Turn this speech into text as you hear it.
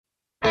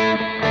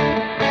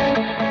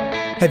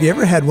Have you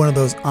ever had one of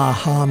those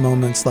aha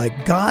moments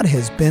like, God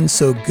has been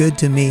so good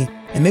to me?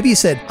 And maybe you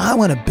said, I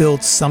want to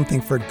build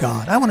something for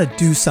God. I want to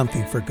do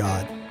something for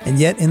God. And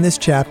yet in this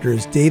chapter,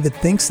 as David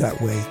thinks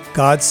that way,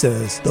 God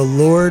says, the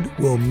Lord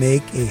will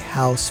make a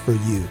house for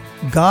you.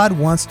 God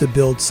wants to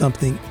build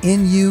something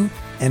in you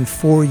and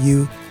for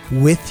you,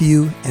 with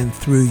you and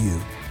through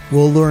you.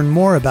 We'll learn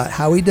more about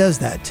how he does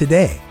that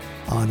today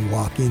on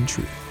Walk in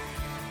Truth.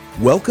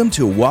 Welcome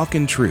to Walk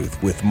in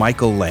Truth with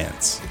Michael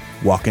Lance.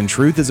 Walk in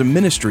Truth is a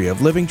ministry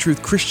of Living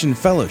Truth Christian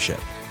Fellowship.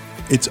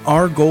 It's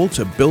our goal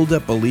to build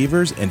up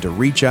believers and to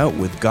reach out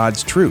with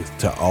God's truth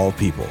to all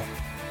people.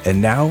 And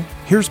now,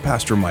 here's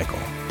Pastor Michael.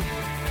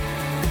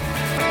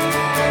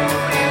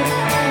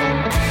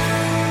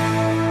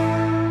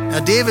 Now,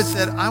 David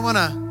said, I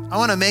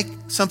want to make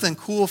something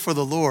cool for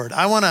the Lord.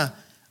 I want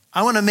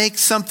to make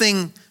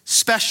something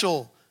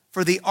special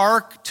for the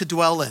ark to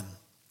dwell in.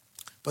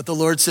 But the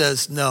Lord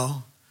says,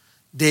 no,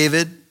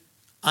 David,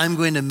 I'm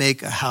going to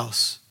make a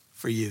house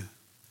for you.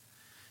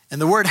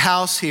 And the word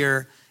house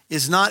here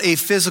is not a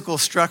physical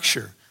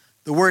structure.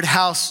 The word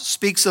house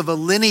speaks of a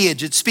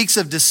lineage. It speaks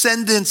of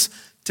descendants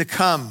to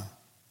come.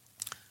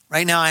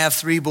 Right now I have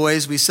 3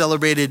 boys. We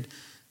celebrated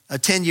a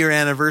 10-year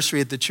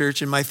anniversary at the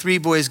church, and my 3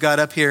 boys got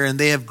up here and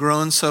they have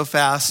grown so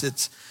fast,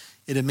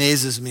 it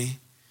amazes me.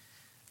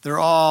 They're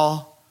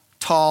all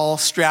tall,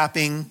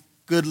 strapping,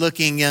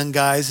 good-looking young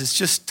guys. It's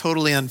just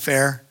totally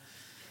unfair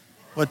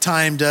what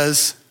time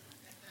does.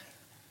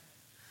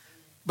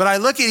 But I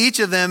look at each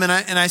of them and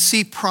I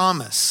see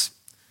promise.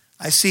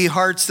 I see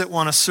hearts that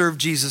want to serve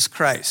Jesus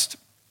Christ.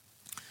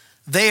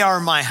 They are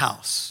my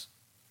house.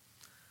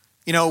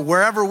 You know,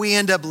 wherever we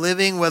end up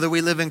living, whether we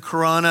live in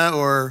Corona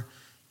or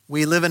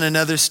we live in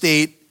another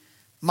state,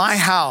 my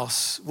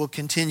house will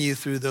continue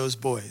through those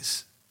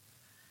boys.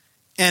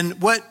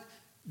 And what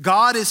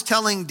God is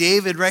telling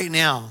David right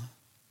now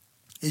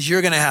is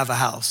you're going to have a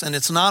house, and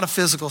it's not a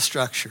physical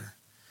structure.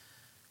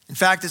 In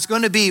fact, it's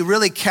going to be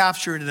really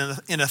captured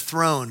in a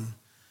throne.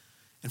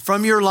 And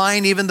from your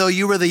line, even though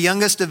you were the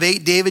youngest of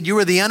 8, David, you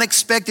were the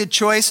unexpected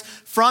choice.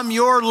 From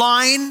your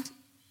line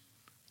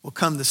will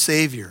come the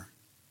Savior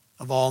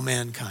of all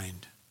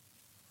mankind.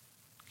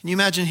 Can you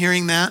imagine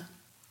hearing that?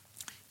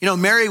 You know,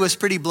 Mary was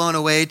pretty blown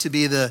away to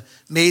be the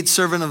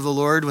maidservant of the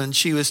Lord when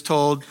she was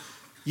told,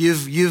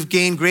 you've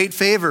gained great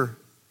favor.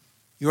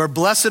 You are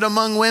blessed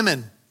among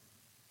women.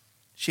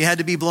 She had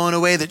to be blown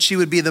away that she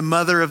would be the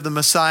mother of the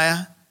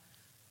Messiah.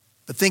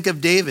 But think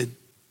of David.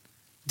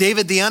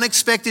 David, the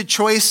unexpected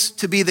choice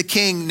to be the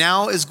king,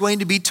 now is going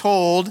to be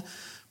told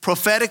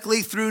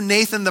prophetically through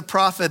Nathan the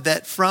prophet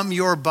that from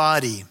your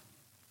body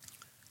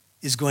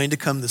is going to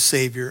come the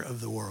Savior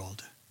of the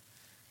world.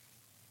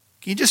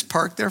 Can you just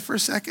park there for a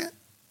second?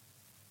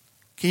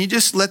 Can you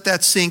just let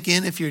that sink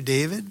in if you're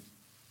David?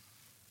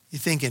 You're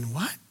thinking,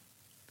 what?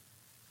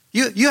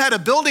 You had a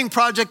building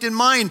project in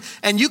mind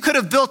and you could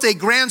have built a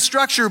grand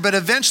structure, but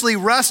eventually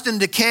rust and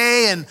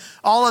decay and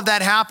all of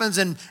that happens.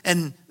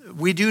 And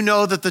we do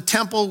know that the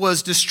temple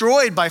was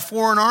destroyed by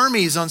foreign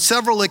armies on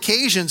several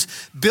occasions.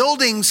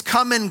 Buildings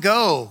come and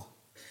go,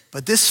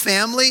 but this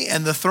family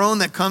and the throne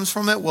that comes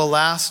from it will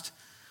last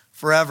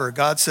forever.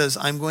 God says,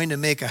 I'm going to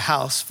make a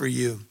house for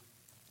you.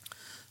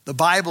 The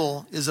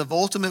Bible is of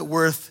ultimate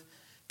worth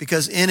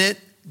because in it,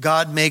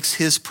 God makes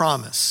his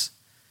promise.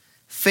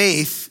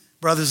 Faith,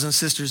 brothers and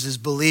sisters, is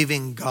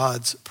believing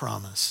God's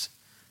promise.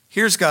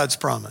 Here's God's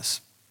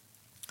promise.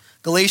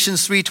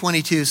 Galatians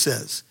 3:22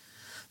 says,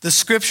 the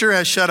scripture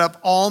has shut up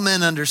all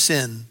men under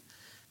sin,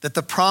 that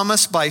the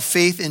promise by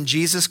faith in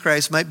Jesus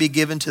Christ might be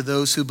given to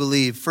those who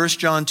believe. 1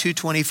 John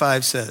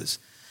 2:25 says,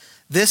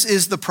 this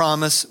is the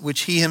promise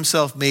which he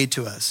himself made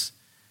to us,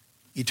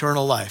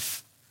 eternal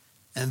life.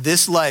 And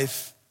this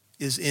life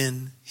is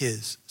in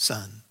his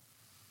Son.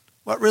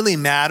 What really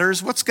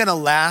matters, what's going to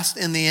last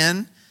in the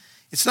end?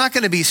 It's not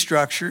going to be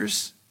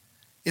structures.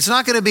 It's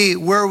not going to be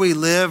where we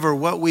live or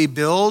what we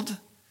build.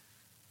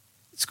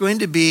 It's going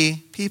to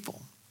be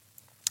people.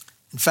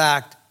 In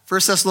fact, 1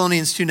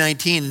 Thessalonians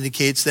 2:19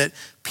 indicates that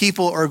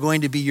people are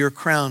going to be your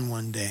crown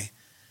one day.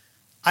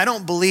 I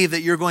don't believe that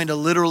you're going to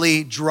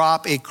literally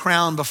drop a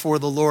crown before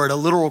the Lord, a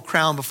literal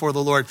crown before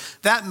the Lord.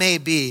 That may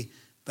be,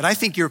 but I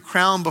think your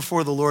crown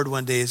before the Lord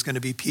one day is going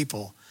to be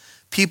people.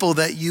 People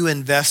that you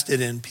invested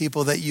in,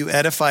 people that you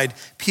edified,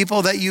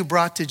 people that you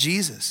brought to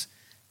Jesus,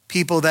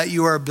 people that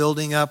you are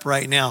building up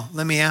right now.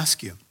 Let me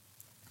ask you,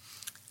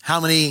 how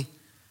many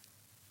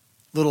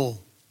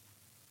little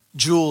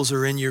jewels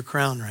are in your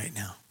crown right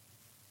now?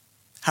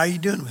 How are you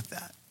doing with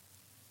that?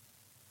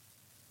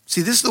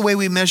 See, this is the way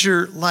we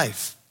measure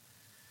life.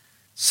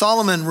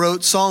 Solomon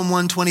wrote Psalm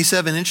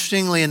 127.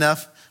 Interestingly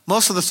enough,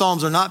 most of the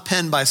Psalms are not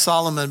penned by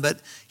Solomon, but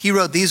he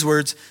wrote these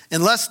words,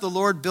 unless the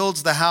Lord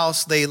builds the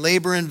house, they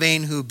labor in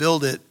vain who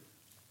build it.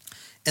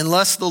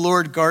 Unless the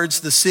Lord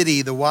guards the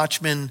city, the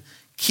watchman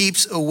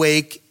keeps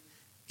awake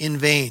in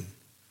vain.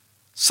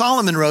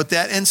 Solomon wrote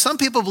that, and some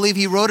people believe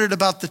he wrote it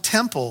about the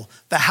temple,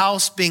 the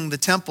house being the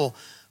temple.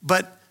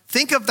 But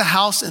think of the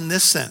house in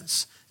this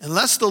sense.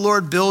 Unless the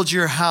Lord builds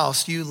your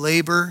house, you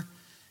labor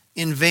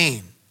in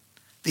vain.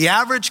 The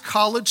average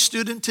college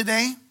student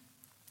today,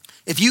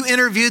 if you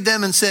interviewed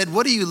them and said,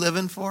 what are you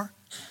living for?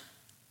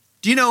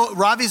 Do you know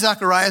Ravi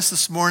Zacharias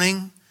this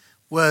morning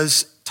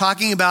was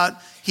talking about,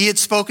 he had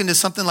spoken to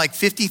something like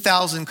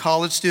 50,000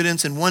 college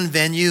students in one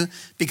venue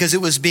because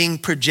it was being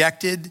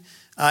projected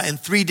in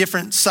 3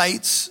 different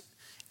sites.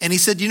 And he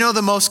said, you know,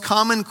 the most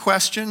common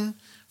question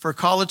for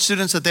college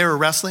students that they were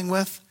wrestling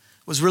with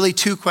was really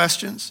 2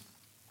 questions.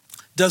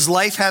 Does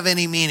life have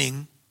any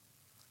meaning?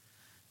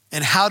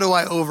 And how do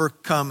I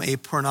overcome a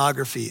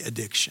pornography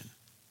addiction?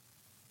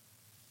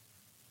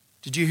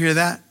 Did you hear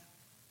that?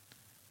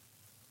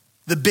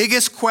 The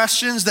biggest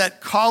questions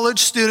that college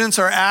students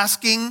are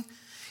asking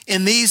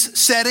in these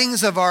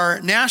settings of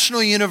our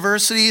national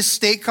universities,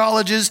 state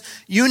colleges,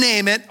 you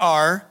name it,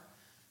 are,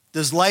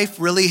 does life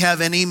really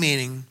have any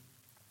meaning?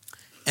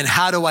 And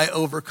how do I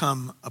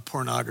overcome a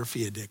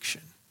pornography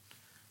addiction?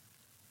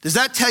 Does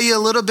that tell you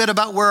a little bit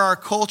about where our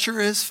culture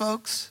is,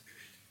 folks?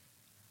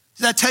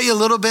 Does that tell you a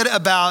little bit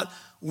about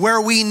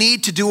where we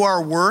need to do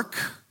our work?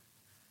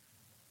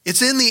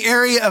 It's in the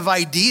area of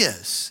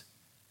ideas.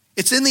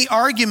 It's in the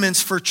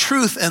arguments for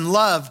truth and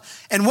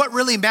love and what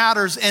really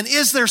matters. And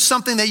is there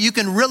something that you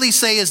can really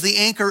say is the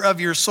anchor of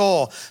your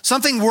soul?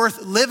 Something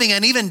worth living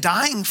and even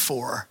dying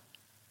for?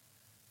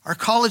 Our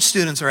college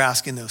students are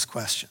asking those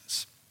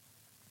questions.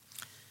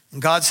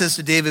 And God says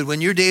to David,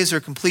 when your days are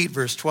complete,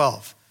 verse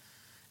 12,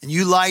 and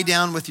you lie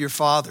down with your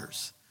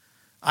fathers,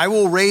 I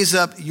will raise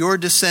up your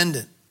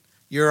descendant,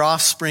 your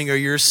offspring or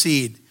your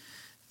seed.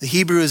 The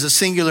Hebrew is a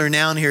singular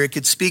noun here. It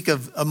could speak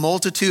of a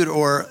multitude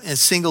or a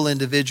single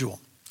individual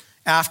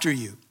after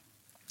you,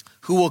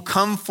 who will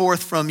come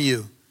forth from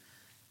you,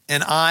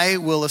 and I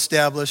will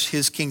establish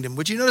his kingdom.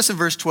 Would you notice in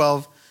verse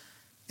 12,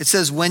 it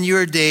says, when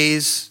your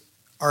days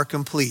are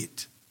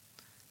complete.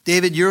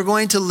 David, you're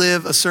going to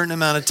live a certain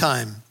amount of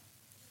time,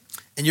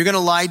 and you're going to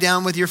lie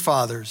down with your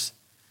fathers,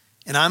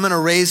 and I'm going to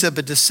raise up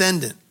a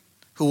descendant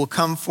who will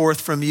come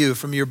forth from you,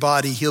 from your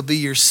body. He'll be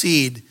your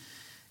seed,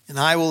 and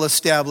I will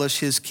establish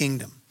his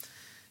kingdom.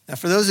 Now,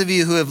 for those of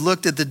you who have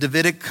looked at the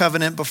Davidic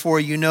covenant before,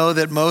 you know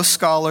that most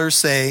scholars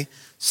say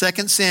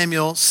 2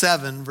 Samuel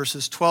 7,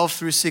 verses 12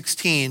 through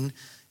 16,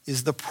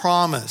 is the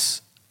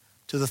promise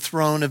to the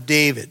throne of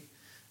David,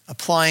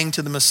 applying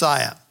to the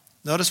Messiah.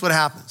 Notice what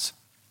happens.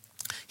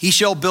 He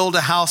shall build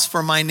a house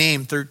for my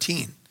name,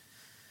 13,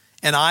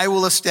 and I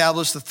will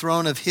establish the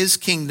throne of his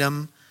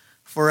kingdom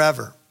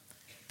forever.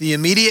 The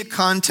immediate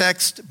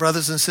context,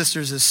 brothers and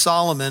sisters, is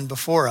Solomon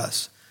before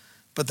us.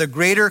 But the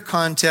greater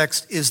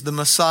context is the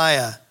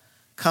Messiah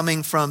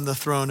coming from the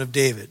throne of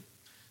David.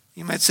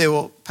 You might say,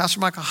 well, Pastor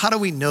Michael, how do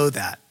we know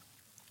that?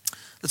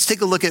 Let's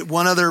take a look at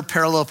one other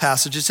parallel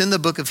passage. It's in the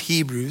book of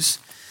Hebrews.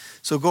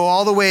 So go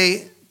all the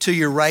way to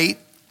your right,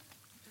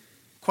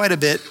 quite a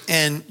bit,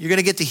 and you're going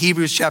to get to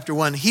Hebrews chapter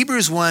 1.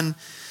 Hebrews 1,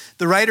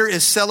 the writer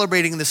is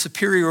celebrating the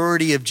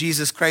superiority of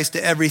Jesus Christ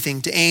to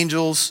everything, to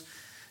angels,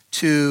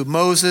 to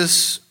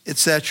Moses,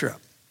 etc.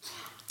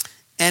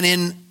 And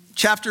in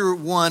chapter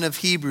 1 of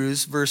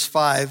Hebrews, verse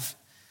 5,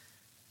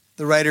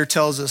 the writer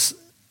tells us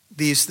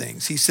these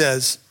things. He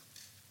says,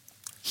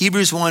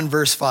 Hebrews 1,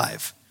 verse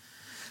 5,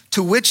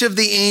 to which of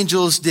the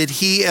angels did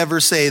he ever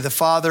say, the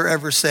Father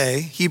ever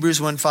say, Hebrews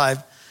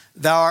 1:5,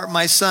 thou art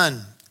my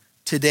son,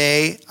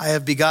 today I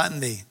have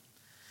begotten thee.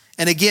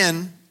 And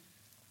again,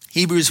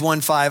 Hebrews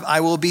 1:5, I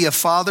will be a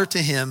father to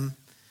him,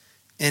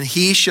 and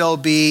he shall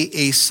be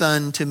a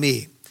son to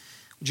me.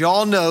 Would you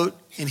all note,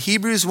 in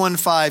Hebrews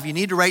 1:5, you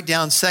need to write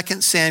down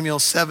 2 Samuel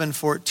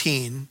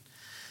 7:14,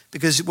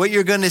 because what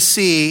you're going to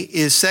see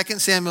is 2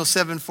 Samuel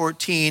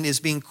 7:14 is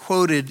being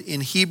quoted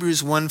in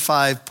Hebrews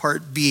 1:5,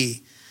 part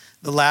B,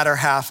 the latter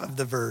half of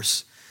the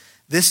verse.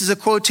 This is a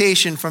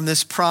quotation from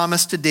this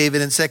promise to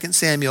David in 2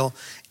 Samuel,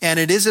 and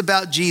it is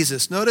about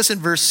Jesus. Notice in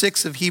verse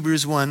 6 of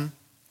Hebrews 1,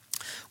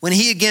 when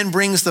he again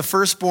brings the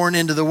firstborn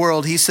into the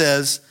world, he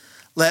says,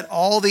 let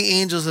all the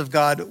angels of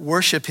God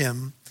worship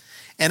him.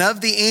 And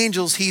of the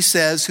angels, he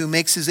says, who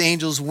makes his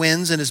angels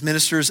winds and his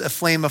ministers a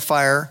flame of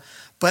fire.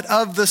 But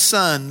of the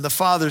Son, the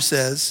Father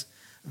says,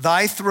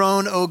 thy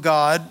throne, O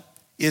God,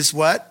 is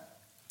what?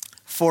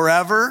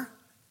 Forever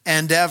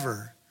and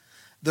ever.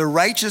 The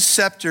righteous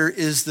scepter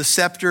is the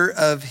scepter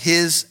of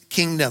his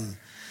kingdom.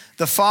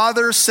 The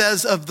Father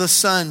says of the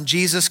Son,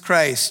 Jesus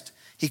Christ,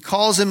 he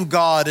calls him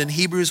God in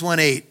Hebrews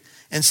 1:8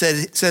 and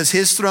says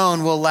his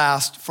throne will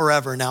last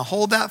forever. Now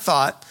hold that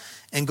thought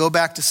and go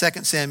back to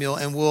 2 Samuel,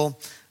 and we'll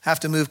have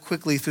to move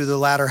quickly through the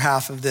latter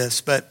half of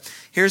this. But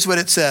here's what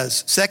it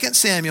says. 2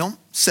 Samuel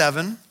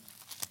 7,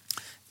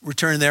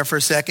 return there for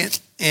a second,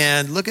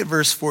 and look at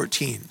verse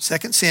 14.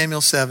 2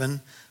 Samuel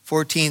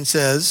 7:14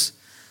 says,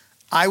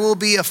 I will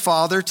be a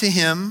father to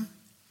him,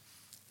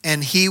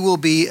 and he will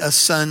be a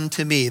son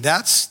to me.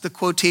 That's the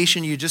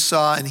quotation you just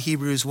saw in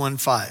Hebrews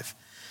 1:5.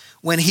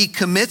 When he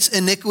commits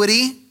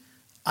iniquity,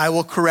 I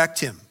will correct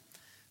him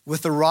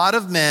with the rod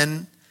of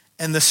men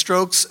and the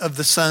strokes of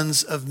the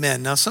sons of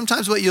men. Now,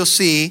 sometimes what you'll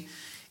see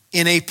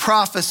in a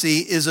prophecy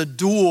is a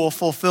dual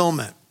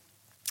fulfillment.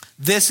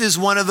 This is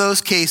one of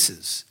those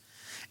cases.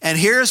 And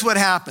here's what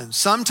happens.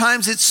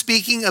 Sometimes it's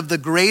speaking of the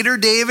greater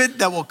David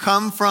that will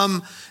come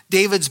from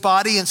David's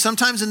body. And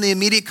sometimes in the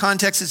immediate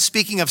context, it's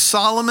speaking of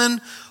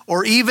Solomon,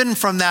 or even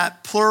from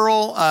that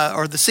plural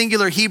or the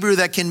singular Hebrew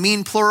that can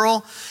mean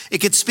plural. It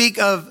could speak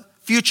of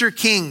future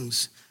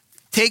kings.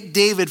 Take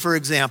David, for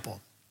example.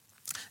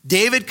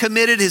 David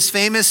committed his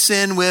famous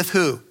sin with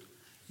who?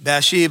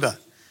 Bathsheba.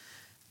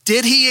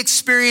 Did he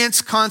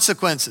experience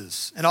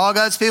consequences? And all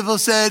God's people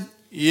said,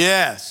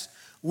 yes.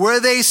 Were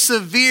they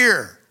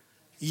severe?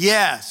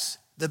 Yes.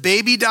 The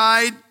baby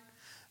died.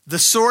 The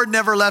sword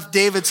never left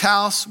David's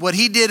house. What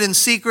he did in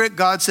secret,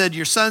 God said,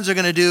 your sons are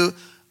going to do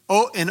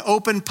in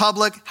open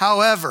public.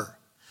 However,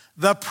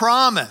 the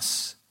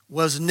promise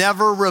was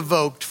never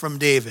revoked from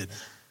David.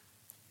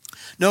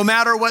 No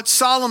matter what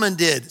Solomon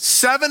did,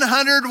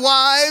 700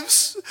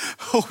 wives.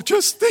 Oh,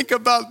 just think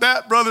about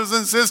that, brothers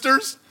and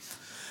sisters.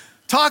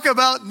 Talk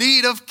about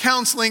need of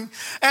counseling.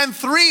 And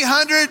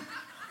 300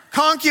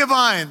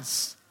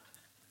 concubines.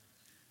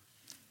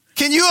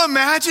 Can you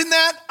imagine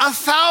that?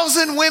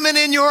 1,000 women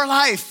in your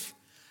life.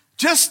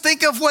 Just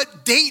think of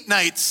what date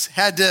nights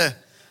had to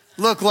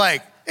look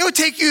like. It would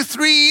take you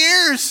 3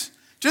 years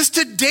just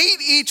to date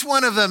each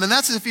one of them. And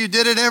that's if you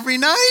did it every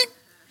night.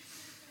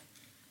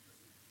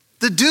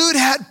 The dude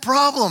had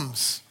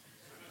problems.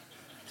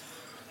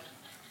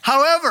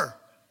 However,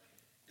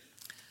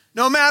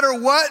 no matter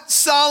what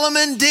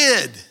Solomon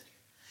did,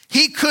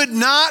 he could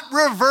not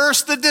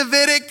reverse the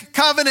Davidic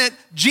covenant.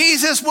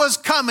 Jesus was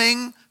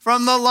coming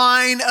from the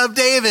line of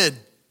David.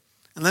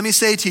 And let me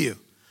say to you,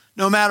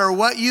 no matter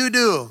what you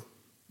do,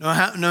 no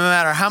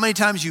matter how many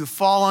times you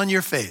fall on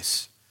your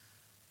face,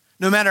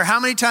 no matter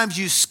how many times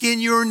you skin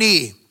your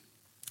knee,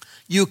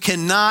 you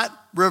cannot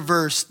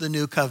reverse the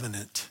new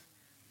covenant.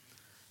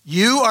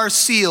 You are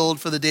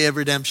sealed for the day of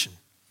redemption.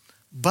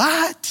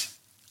 But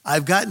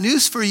I've got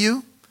news for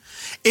you.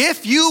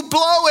 If you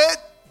blow it,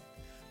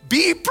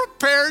 be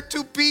prepared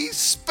to be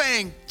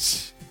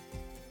spanked.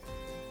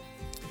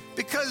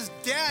 Because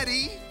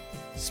Daddy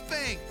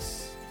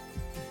spanks.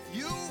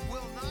 You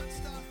will not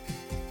stop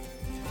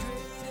being.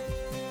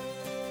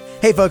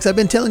 Hey folks, I've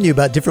been telling you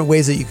about different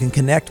ways that you can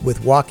connect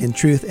with Walk in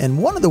Truth,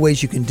 and one of the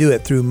ways you can do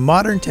it through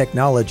modern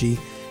technology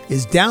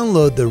is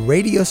download the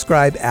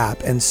RadioScribe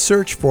app and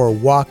search for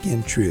Walk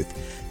in Truth.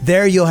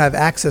 There you'll have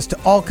access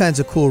to all kinds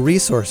of cool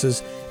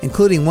resources,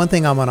 including one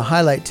thing I'm going to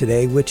highlight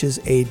today, which is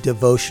a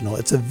devotional.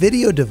 It's a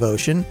video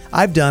devotion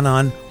I've done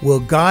on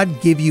Will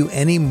God Give You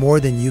Any More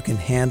Than You Can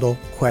Handle? ?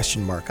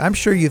 I'm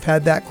sure you've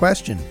had that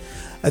question.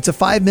 It's a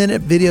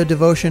 5-minute video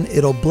devotion.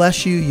 It'll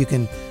bless you. You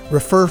can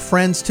refer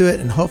friends to it,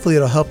 and hopefully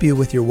it'll help you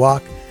with your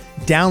walk.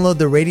 Download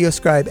the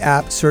RadioScribe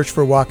app, search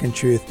for Walk in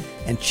Truth,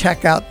 and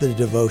check out the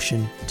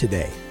devotion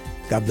today.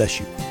 God bless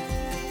you.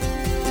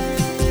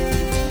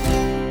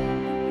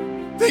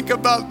 Think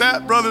about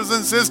that, brothers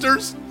and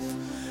sisters.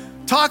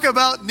 Talk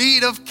about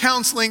need of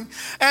counseling.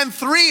 And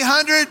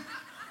 300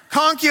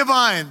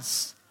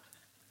 concubines.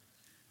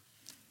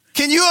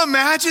 Can you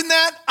imagine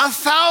that?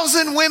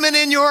 1,000 women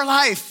in your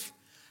life.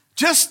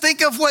 Just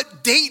think of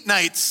what date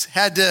nights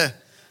had to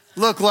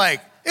look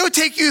like. It would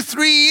take you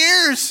 3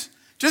 years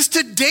just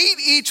to date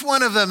each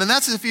one of them. And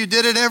that's if you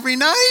did it every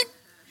night.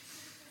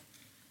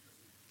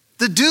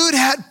 The dude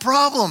had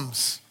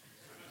problems.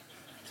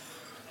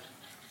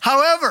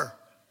 However,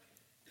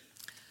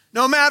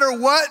 no matter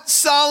what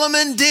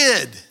Solomon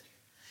did,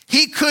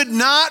 he could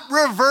not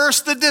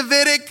reverse the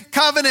Davidic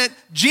covenant.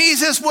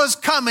 Jesus was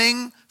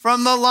coming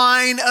from the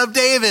line of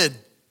David.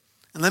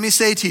 And let me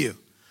say to you,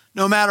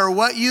 no matter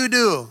what you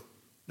do,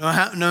 no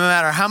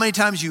matter how many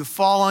times you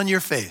fall on your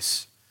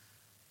face,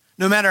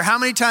 no matter how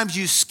many times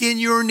you skin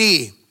your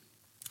knee,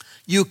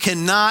 you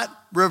cannot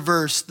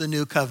reverse the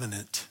new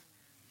covenant.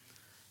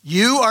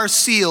 You are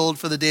sealed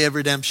for the day of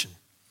redemption.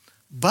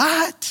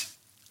 But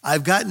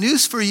I've got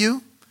news for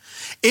you.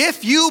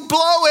 If you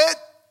blow it,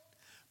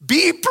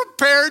 be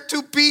prepared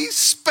to be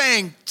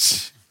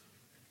spanked.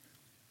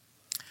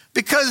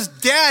 Because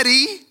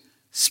Daddy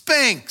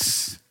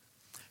spanks.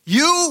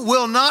 You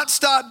will not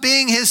stop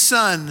being his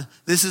son.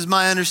 This is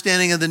my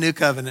understanding of the new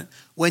covenant.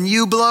 When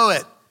you blow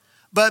it.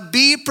 But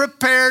be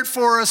prepared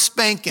for a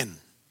spanking.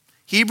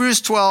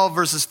 Hebrews 12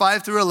 verses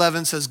 5 through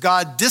 11 says,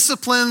 God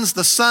disciplines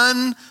the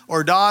son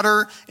or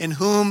daughter in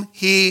whom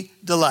he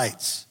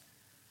delights.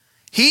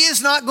 He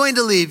is not going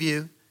to leave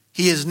you.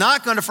 He is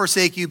not going to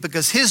forsake you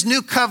because his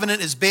new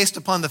covenant is based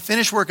upon the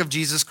finished work of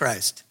Jesus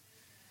Christ.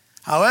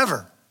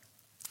 However,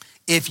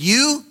 if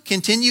you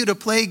continue to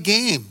play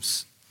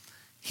games,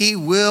 he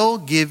will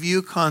give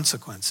you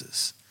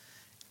consequences.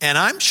 And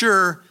I'm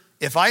sure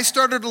if I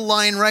started a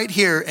line right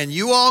here and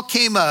you all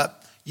came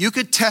up, you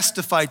could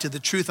testify to the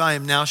truth I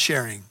am now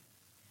sharing.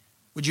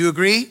 Would you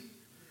agree?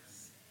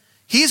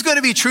 He's going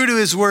to be true to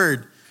his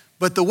word,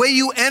 but the way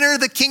you enter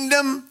the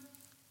kingdom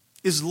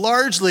is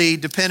largely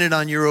dependent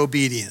on your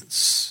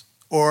obedience.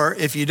 Or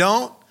if you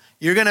don't,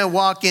 you're going to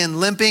walk in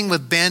limping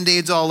with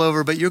Band-Aids all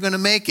over, but you're going to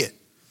make it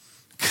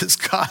because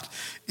God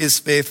is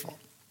faithful.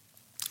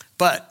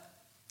 But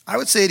I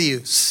would say to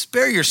you,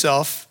 spare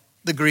yourself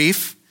the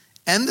grief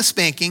and the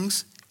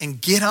spankings and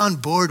get on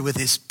board with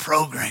his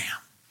program.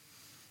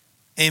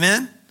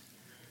 Amen?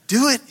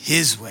 Do it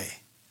his way.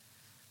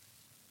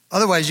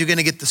 Otherwise, you're going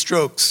to get the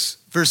strokes.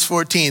 Verse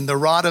 14, the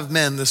rod of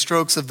men, the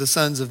strokes of the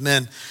sons of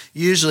men.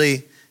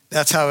 Usually,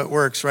 that's how it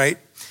works, right?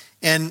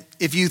 And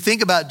if you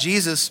think about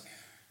Jesus,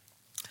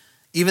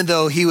 even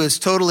though he was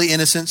totally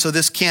innocent, so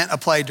this can't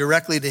apply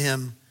directly to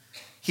him,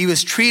 he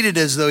was treated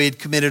as though he had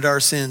committed our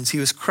sins. He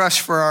was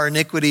crushed for our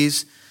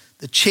iniquities.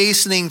 The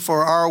chastening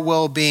for our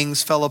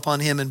well-beings fell upon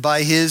him, and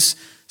by his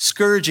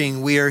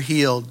scourging we are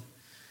healed.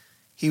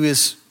 He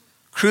was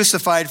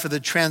crucified for the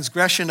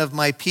transgression of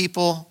my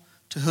people,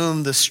 to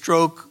whom the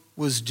stroke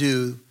was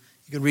due.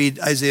 You can read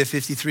Isaiah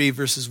 53,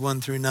 verses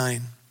 1 through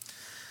 9.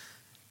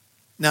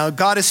 Now,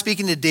 God is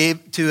speaking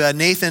to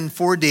Nathan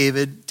for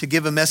David to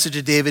give a message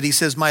to David. He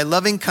says, my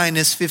loving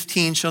kindness,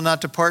 15, shall not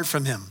depart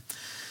from him,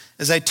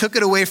 as I took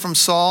it away from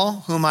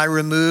Saul, whom I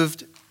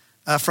removed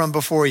from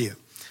before you.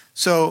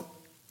 So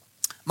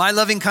my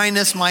loving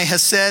kindness, my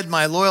hesed,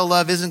 my loyal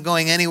love isn't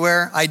going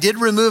anywhere. I did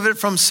remove it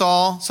from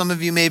Saul. Some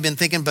of you may have been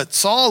thinking, but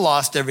Saul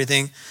lost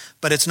everything.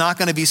 But it's not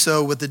going to be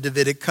so with the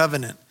Davidic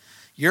covenant.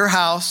 Your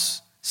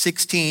house,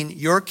 16,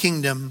 your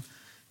kingdom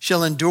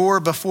shall endure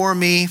before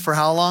me for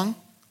how long?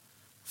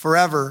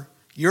 Forever.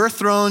 Your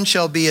throne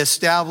shall be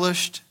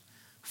established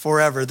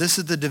forever. This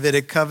is the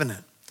Davidic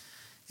covenant.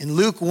 In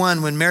Luke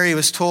 1, when Mary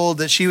was told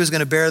that she was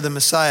going to bear the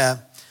Messiah,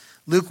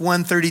 Luke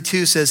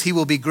 1:32 says, he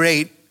will be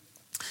great.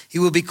 He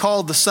will be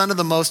called the Son of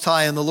the Most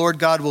High, and the Lord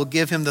God will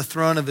give him the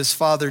throne of his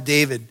father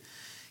David.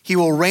 He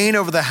will reign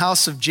over the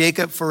house of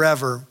Jacob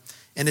forever,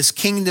 and his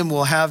kingdom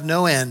will have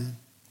no end.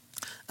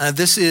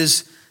 This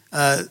is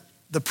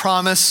the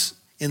promise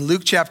in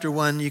Luke chapter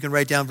 1. You can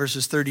write down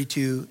verses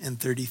 32 and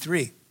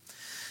 33.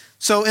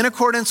 So in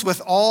accordance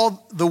with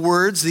all the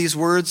words, these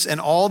words, and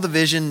all the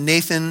vision,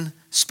 Nathan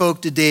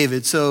spoke to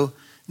David. So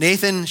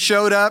Nathan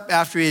showed up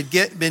after he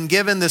had been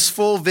given this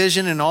full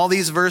vision and all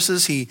these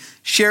verses. He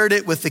shared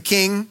it with the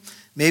king,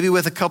 maybe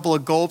with a couple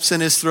of gulps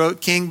in his throat.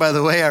 King, by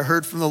the way, I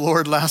heard from the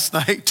Lord last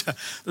night.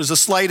 There's a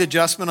slight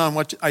adjustment on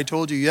what I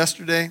told you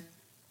yesterday.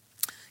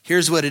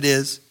 Here's what it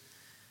is.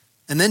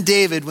 And then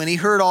David, when he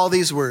heard all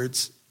these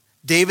words,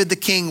 David the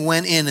king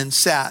went in and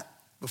sat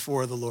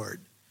before the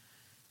Lord.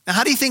 Now,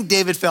 how do you think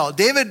David felt?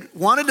 David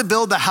wanted to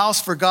build the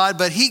house for God,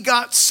 but he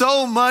got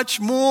so much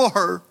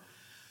more.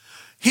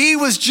 He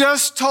was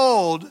just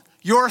told,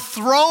 your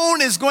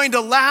throne is going to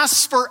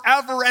last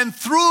forever, and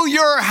through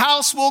your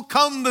house will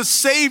come the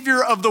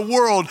Savior of the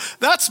world.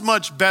 That's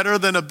much better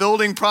than a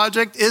building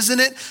project, isn't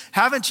it?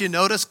 Haven't you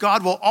noticed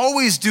God will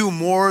always do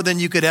more than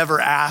you could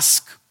ever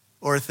ask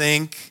or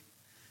think?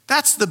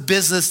 That's the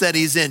business that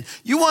he's in.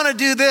 You want to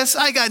do this?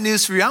 I got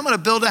news for you. I'm going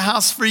to build a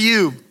house for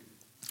you.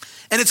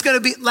 And it's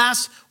going to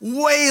last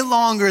way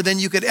longer than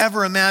you could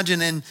ever imagine.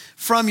 And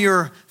from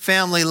your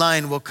family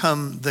line will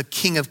come the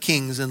King of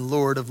Kings and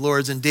Lord of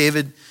Lords. And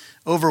David,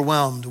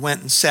 overwhelmed,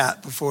 went and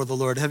sat before the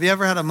Lord. Have you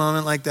ever had a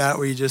moment like that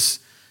where you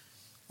just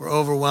were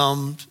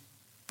overwhelmed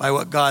by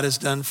what God has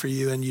done for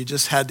you and you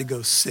just had to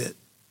go sit?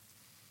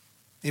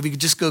 Maybe you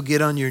could just go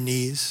get on your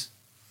knees.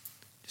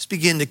 Just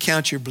begin to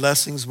count your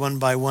blessings one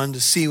by one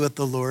to see what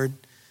the Lord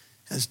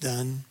has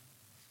done.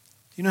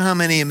 Do you know how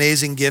many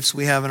amazing gifts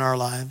we have in our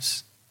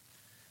lives?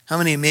 How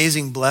many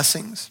amazing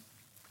blessings.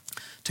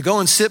 To go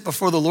and sit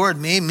before the Lord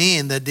may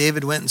mean that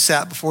David went and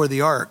sat before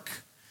the ark,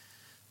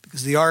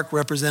 because the ark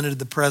represented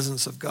the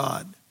presence of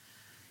God.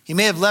 He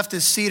may have left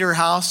his cedar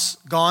house,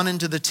 gone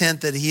into the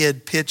tent that he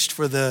had pitched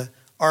for the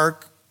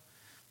ark,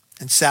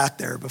 and sat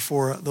there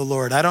before the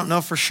Lord. I don't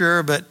know for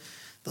sure, but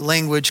the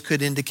language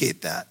could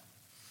indicate that.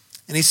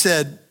 And he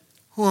said,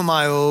 who am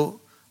I,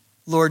 O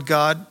Lord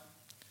God?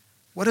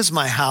 What is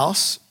my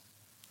house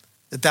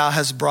that thou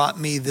hast brought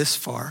me this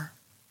far?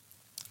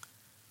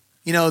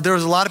 You know, there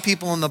was a lot of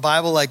people in the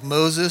Bible like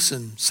Moses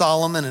and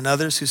Solomon and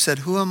others who said,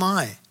 who am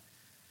I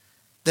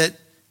that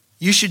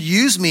you should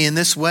use me in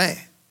this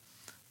way?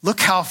 Look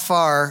how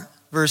far,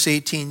 verse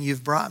 18,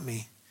 you've brought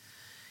me.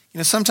 You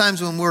know,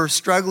 sometimes when we're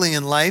struggling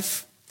in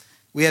life,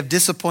 we have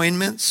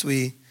disappointments,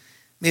 we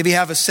maybe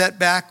have a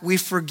setback, we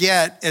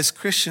forget as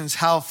Christians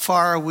how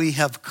far we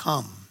have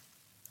come.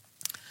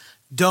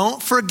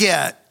 Don't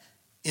forget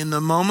in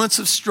the moments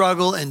of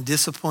struggle and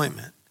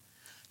disappointment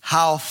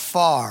how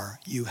far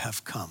you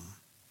have come.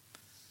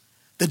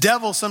 The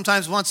devil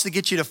sometimes wants to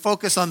get you to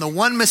focus on the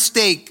one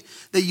mistake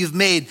that you've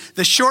made,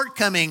 the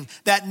shortcoming,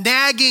 that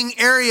nagging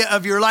area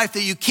of your life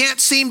that you can't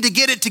seem to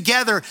get it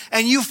together,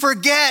 and you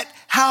forget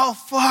how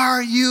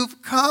far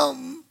you've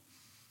come.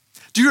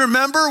 Do you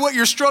remember what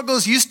your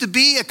struggles used to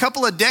be a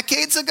couple of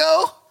decades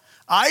ago?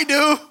 I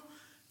do.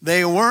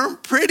 They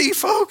weren't pretty,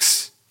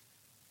 folks.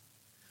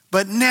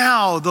 But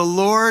now the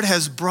Lord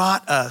has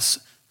brought us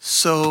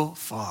so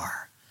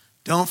far.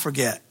 Don't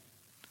forget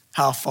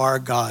how far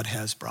God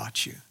has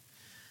brought you,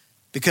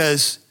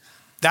 because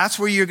that's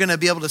where you're going to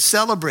be able to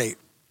celebrate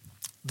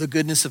the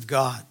goodness of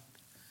God.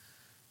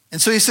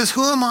 And so he says,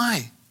 who am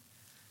I?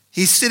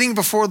 He's sitting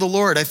before the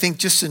Lord, I think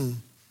just in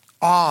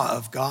awe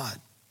of God.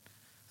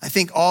 I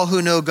think all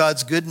who know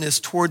God's goodness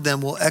toward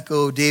them will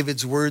echo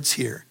David's words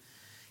here.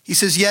 He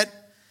says, yet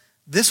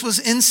this was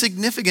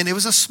insignificant. It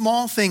was a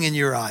small thing in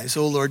your eyes,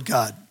 O Lord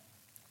God.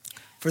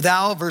 For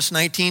thou, verse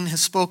 19,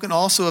 hast spoken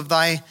also of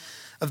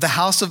the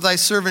house of thy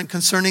servant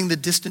concerning the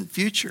distant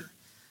future.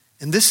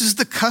 And this is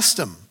the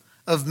custom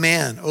of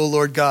man, O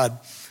Lord God.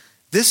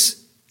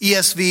 This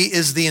ESV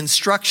is the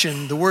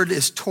instruction. The word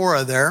is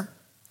Torah there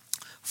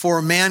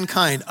for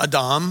mankind.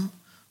 Adam,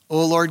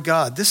 O Lord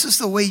God. This is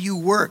the way you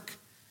work.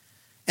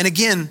 And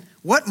again,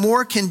 what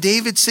more can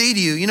David say to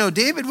you? You know,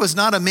 David was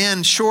not a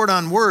man short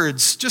on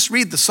words. Just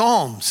read the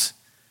Psalms.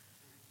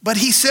 But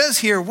he says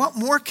here, what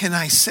more can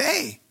I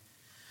say?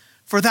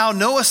 For thou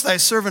knowest thy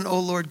servant, O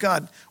Lord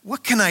God.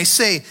 What can I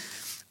say?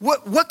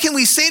 What can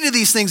we say to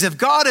these things? If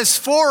God is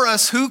for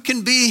us, who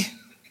can be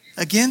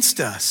against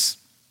us?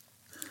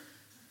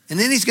 And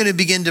then he's going to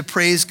begin to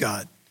praise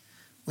God.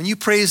 When you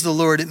praise the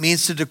Lord, it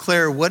means to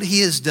declare what he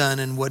has done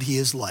and what he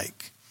is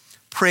like.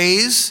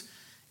 Praise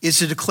is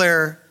to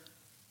declare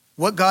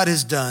what God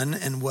has done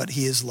and what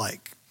he is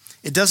like.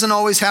 It doesn't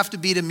always have to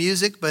be to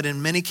music, but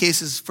in many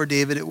cases for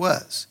David it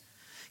was.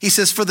 He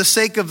says, for the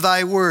sake of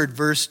thy word,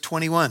 verse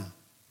 21,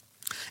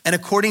 and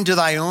according to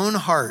thy own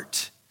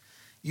heart,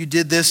 you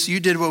did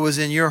what was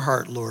in your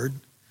heart, Lord.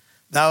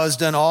 Thou hast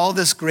done all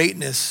this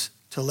greatness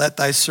to let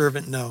thy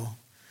servant know.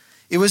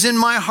 It was in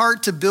my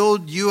heart to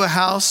build you a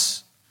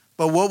house,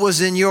 but what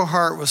was in your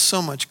heart was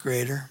so much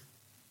greater.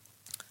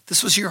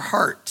 This was your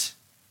heart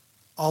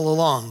all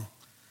along.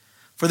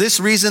 For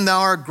this reason thou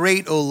art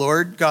great, O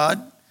Lord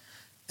God,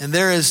 and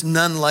there is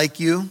none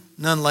like you,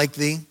 none like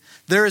thee.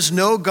 There is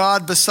no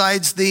God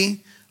besides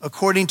thee,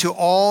 according to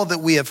all that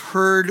we have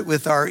heard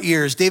with our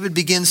ears. David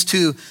begins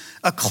to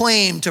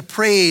acclaim, to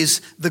praise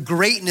the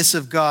greatness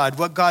of God,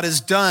 what God has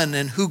done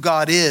and who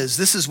God is.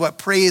 This is what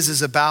praise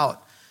is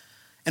about.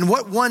 And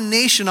what one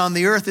nation on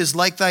the earth is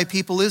like thy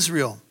people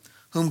Israel,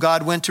 whom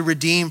God went to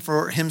redeem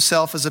for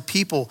himself as a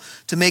people,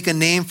 to make a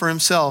name for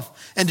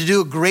himself, and to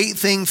do a great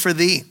thing for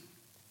thee,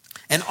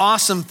 and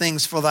awesome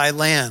things for thy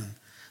land,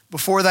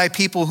 before thy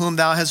people whom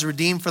thou hast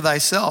redeemed for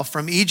thyself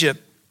from Egypt,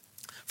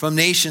 from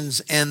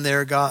nations and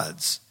their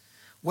gods.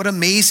 What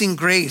amazing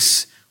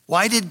grace.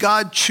 Why did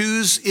God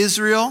choose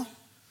Israel?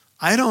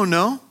 I don't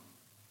know.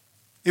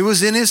 It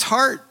was in his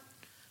heart.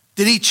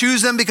 Did he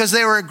choose them because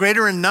they were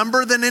greater in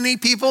number than any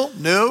people?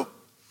 No.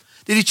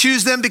 Did he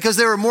choose them because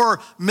they were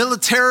more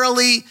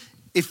militarily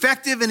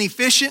effective and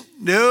efficient?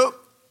 No.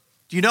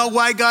 Do you know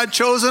why God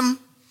chose them?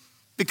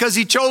 Because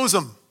he chose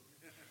them.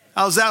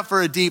 How's that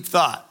for a deep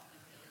thought?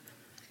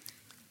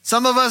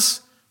 Some of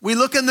us, we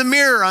look in the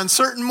mirror on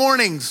certain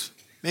mornings,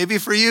 maybe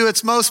for you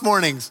it's most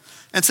mornings,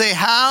 and say,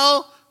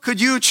 how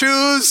could you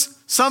choose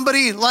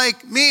somebody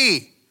like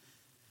me?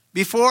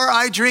 Before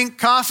I drink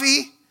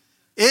coffee,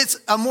 it's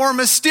a more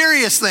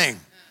mysterious thing,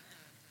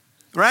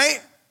 right?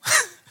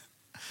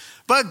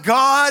 But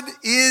God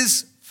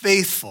is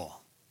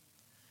faithful,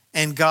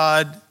 and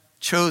God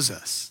chose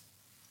us.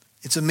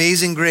 It's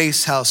amazing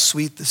grace how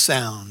sweet the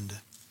sound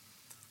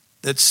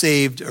that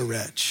saved a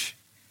wretch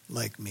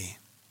like me.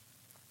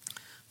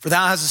 For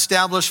thou hast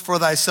established for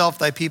thyself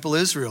thy people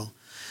Israel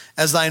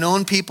as thine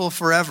own people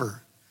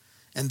forever.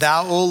 And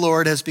thou, O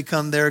Lord, hast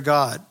become their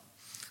God.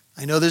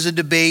 I know there's a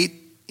debate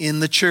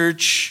in the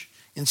church,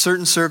 in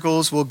certain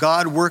circles. Will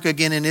God work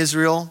again in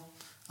Israel?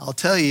 I'll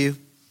tell you,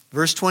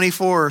 verse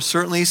 24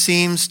 certainly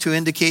seems to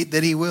indicate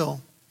that he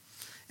will.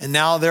 And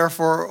now,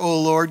 therefore,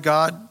 O Lord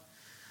God,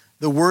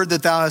 the word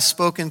that thou hast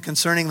spoken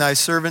concerning thy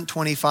servant,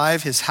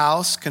 25, his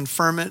house,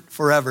 confirm it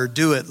forever.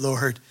 Do it,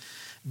 Lord.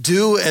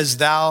 Do as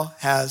thou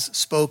hast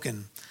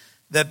spoken,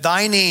 that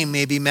thy name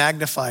may be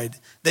magnified,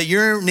 that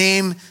your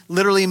name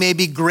literally may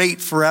be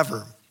great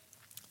forever,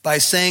 by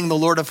saying the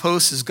Lord of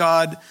hosts is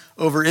God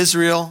over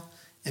Israel,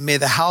 and may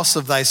the house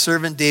of thy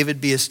servant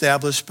David be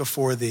established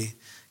before thee.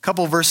 A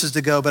couple verses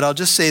to go, but I'll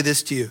just say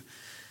this to you.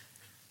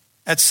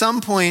 At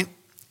some point,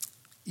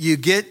 you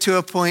get to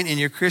a point in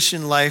your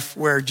Christian life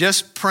where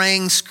just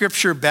praying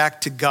scripture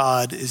back to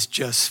God is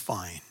just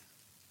fine.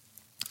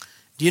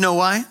 Do you know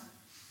why?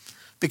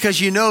 Because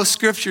you know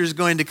scripture is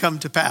going to come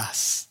to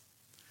pass.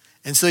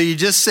 And so you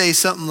just say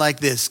something like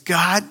this: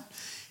 God,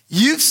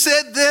 you've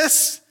said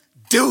this,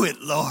 do it,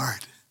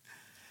 Lord.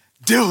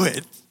 Do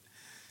it.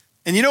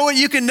 And you know what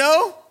you can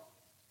know?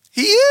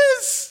 He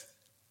is.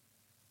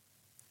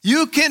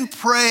 You can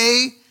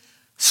pray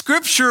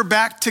scripture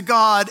back to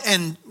God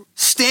and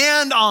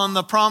stand on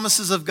the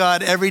promises of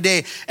God every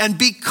day and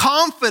be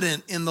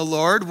confident in the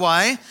Lord.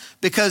 Why?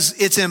 Because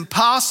it's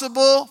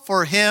impossible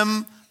for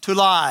him to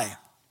lie.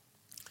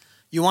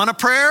 You want a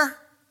prayer?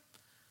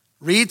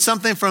 Read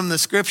something from the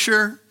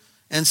scripture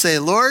and say,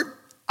 Lord,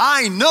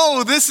 I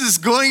know this is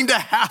going to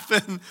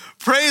happen.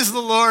 Praise the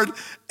Lord.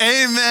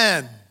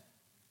 Amen.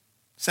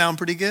 Sound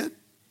pretty good?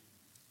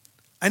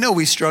 I know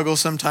we struggle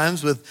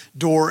sometimes with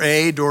door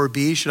A, door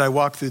B. Should I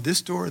walk through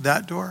this door or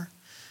that door?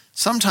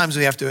 Sometimes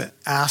we have to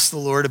ask the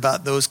Lord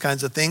about those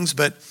kinds of things,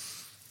 but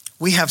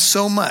we have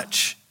so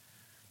much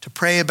to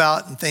pray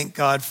about and thank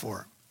God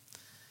for.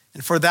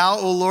 And for thou,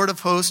 O Lord of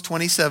hosts,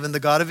 27, the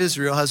God of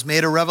Israel, has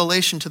made a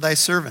revelation to thy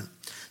servant,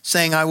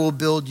 saying, I will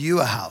build you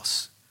a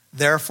house.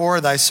 Therefore,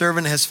 thy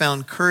servant has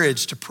found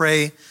courage to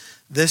pray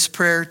this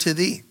prayer to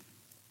thee.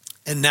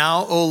 And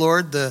now, O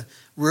Lord, the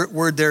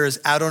word there is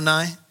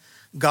Adonai.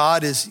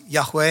 God is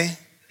Yahweh.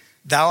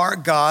 Thou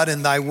art God,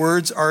 and thy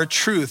words are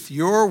truth.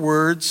 Your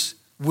words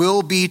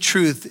will be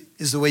truth,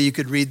 is the way you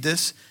could read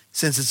this,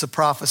 since it's a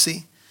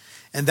prophecy.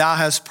 And thou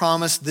hast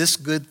promised this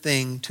good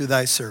thing to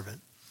thy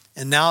servant.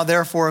 And now,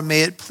 therefore,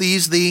 may it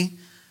please thee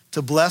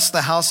to bless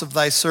the house of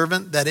thy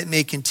servant, that it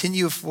may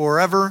continue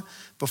forever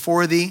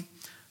before thee.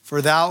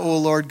 For thou, O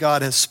Lord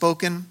God, hast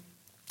spoken,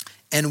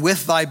 and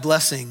with thy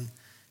blessing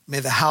may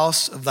the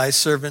house of thy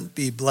servant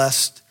be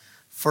blessed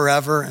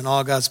forever. And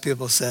all God's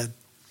people said,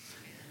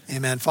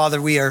 amen.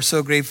 Father, we are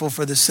so grateful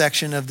for this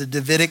section of the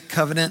Davidic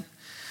covenant.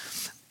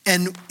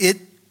 And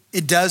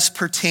it does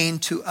pertain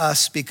to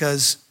us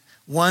because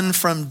one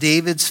from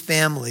David's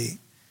family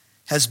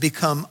has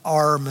become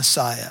our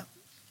Messiah.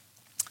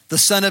 The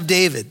Son of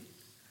David.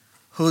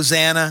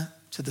 Hosanna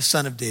to the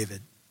Son of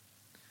David.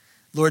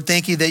 Lord,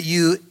 thank you that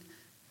you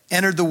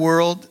entered the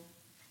world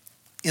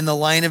in the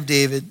line of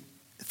David.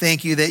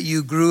 Thank you that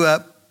you grew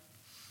up,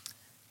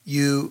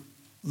 you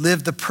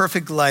lived the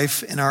perfect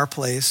life in our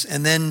place.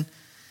 And then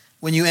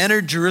when you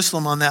entered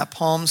Jerusalem on that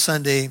Palm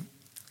Sunday,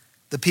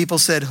 the people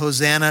said,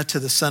 Hosanna to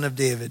the Son of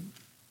David.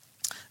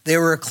 They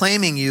were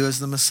acclaiming you as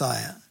the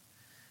Messiah.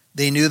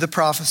 They knew the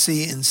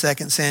prophecy in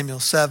 2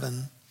 Samuel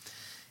 7.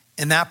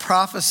 And that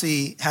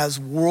prophecy has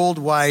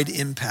worldwide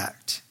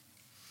impact.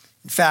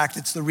 In fact,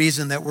 it's the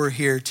reason that we're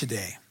here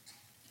today.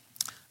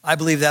 I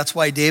believe that's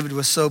why David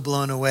was so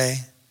blown away.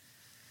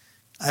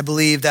 I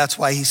believe that's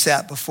why he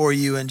sat before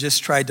you and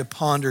just tried to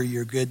ponder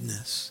your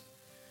goodness.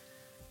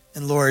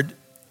 And Lord,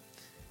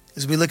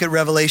 as we look at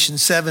Revelation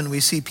 7,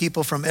 we see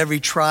people from every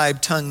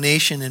tribe, tongue,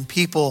 nation, and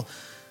people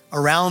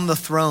around the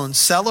throne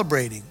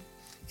celebrating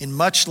in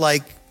much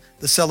like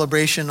the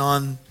celebration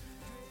on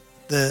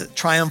the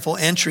triumphal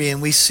entry.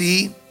 And we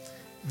see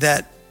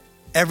that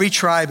every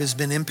tribe has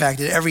been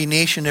impacted, every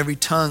nation, every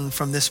tongue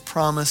from this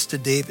promise to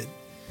David,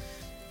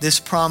 this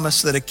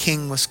promise that a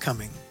king was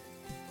coming.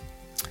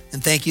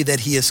 And thank you that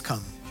he has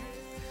come,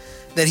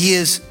 that he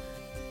is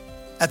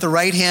at the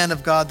right hand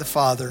of God the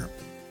Father,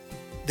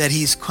 that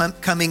he's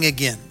coming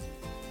again,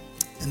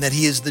 and that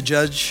he is the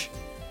judge,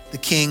 the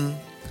king,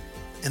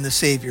 and the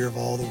savior of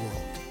all the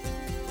world.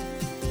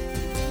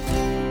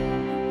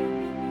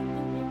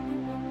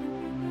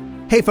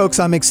 Hey folks,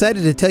 I'm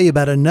excited to tell you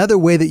about another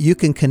way that you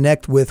can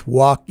connect with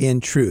Walk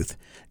in Truth.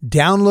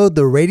 Download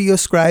the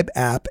RadioScribe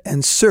app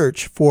and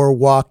search for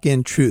Walk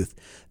in Truth.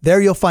 There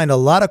you'll find a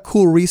lot of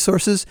cool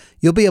resources.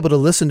 You'll be able to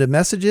listen to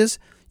messages,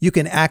 you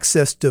can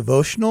access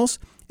devotionals,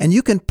 and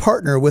you can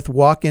partner with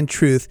Walk in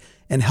Truth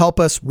and help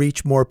us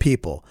reach more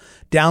people.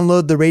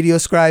 Download the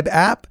RadioScribe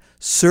app,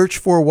 search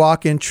for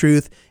Walk in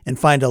Truth, and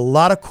find a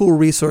lot of cool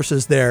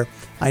resources there.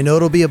 I know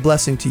it'll be a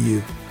blessing to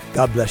you.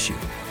 God bless you.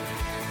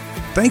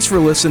 Thanks for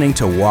listening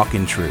to Walk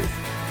in Truth.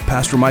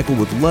 Pastor Michael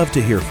would love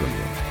to hear from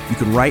you. You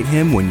can write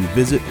him when you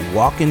visit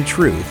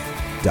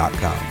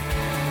walkintruth.com.